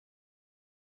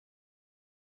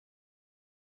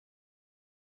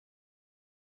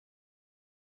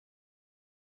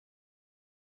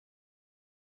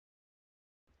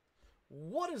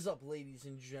What is up, ladies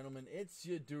and gentlemen? It's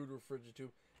your dude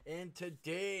Refridgatube, and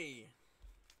today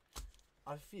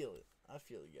I feel it. I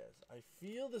feel it, guys. I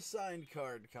feel the signed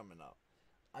card coming up.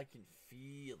 I can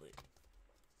feel it.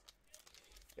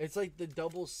 It's like the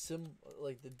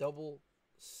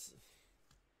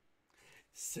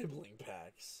sibling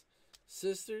packs,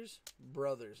 sisters,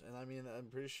 brothers, and I mean I'm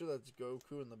pretty sure that's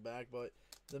Goku in the back, but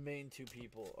the main two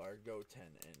people are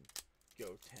Goten and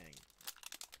Gotang.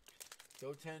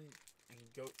 Goten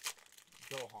and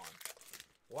Gohan.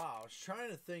 Wow, I was trying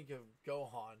to think of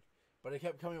Gohan, but I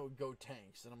kept coming up with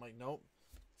Gotanks, and I'm like, nope,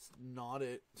 it's not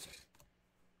it.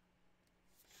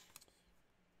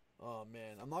 Oh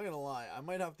man, I'm not gonna lie, I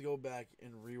might have to go back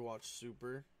and rewatch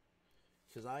Super,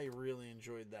 because I really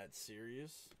enjoyed that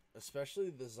series, especially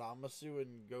the Zamasu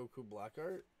and Goku Black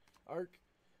arc.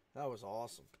 That was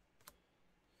awesome.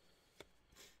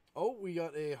 Oh, we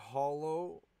got a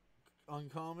holo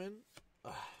uncommon.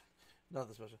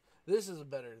 Nothing special. This is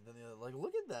better than the other. Like,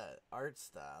 look at that art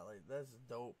style. Like, that's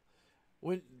dope.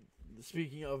 When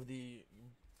speaking of the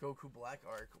Goku Black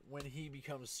arc, when he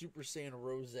becomes Super Saiyan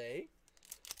Rose,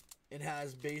 and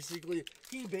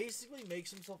he basically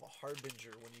makes himself a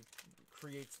harbinger when he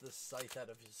creates the scythe out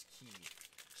of his ki.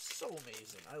 So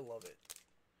amazing. I love it.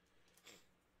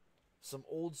 Some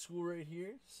old school right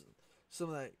here. Some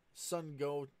of that Son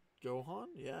Gohan.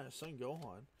 Yeah, Son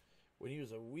Gohan. When he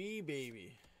was a wee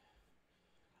baby.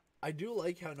 I do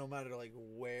like how no matter like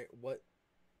what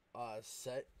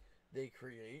set they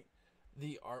create,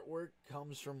 the artwork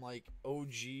comes from like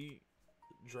OG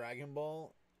Dragon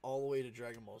Ball all the way to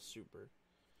Dragon Ball Super.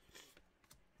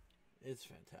 It's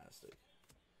fantastic.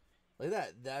 Like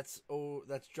that's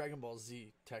Dragon Ball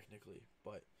Z technically,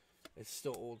 but it's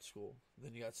still old school.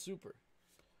 Then you got Super.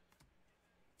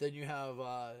 Then you have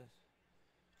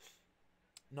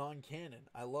non-canon.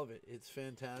 I love it. It's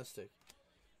fantastic.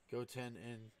 Goten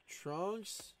and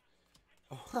Trunks.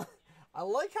 I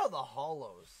like how the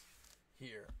holos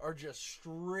here are just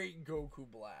straight Goku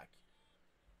Black.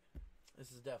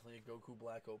 This is definitely a Goku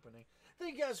Black opening.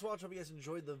 Thank you guys for watching. Hope you guys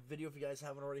enjoyed the video. If you guys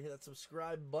haven't already, hit that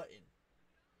subscribe button.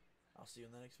 I'll see you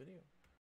in the next video.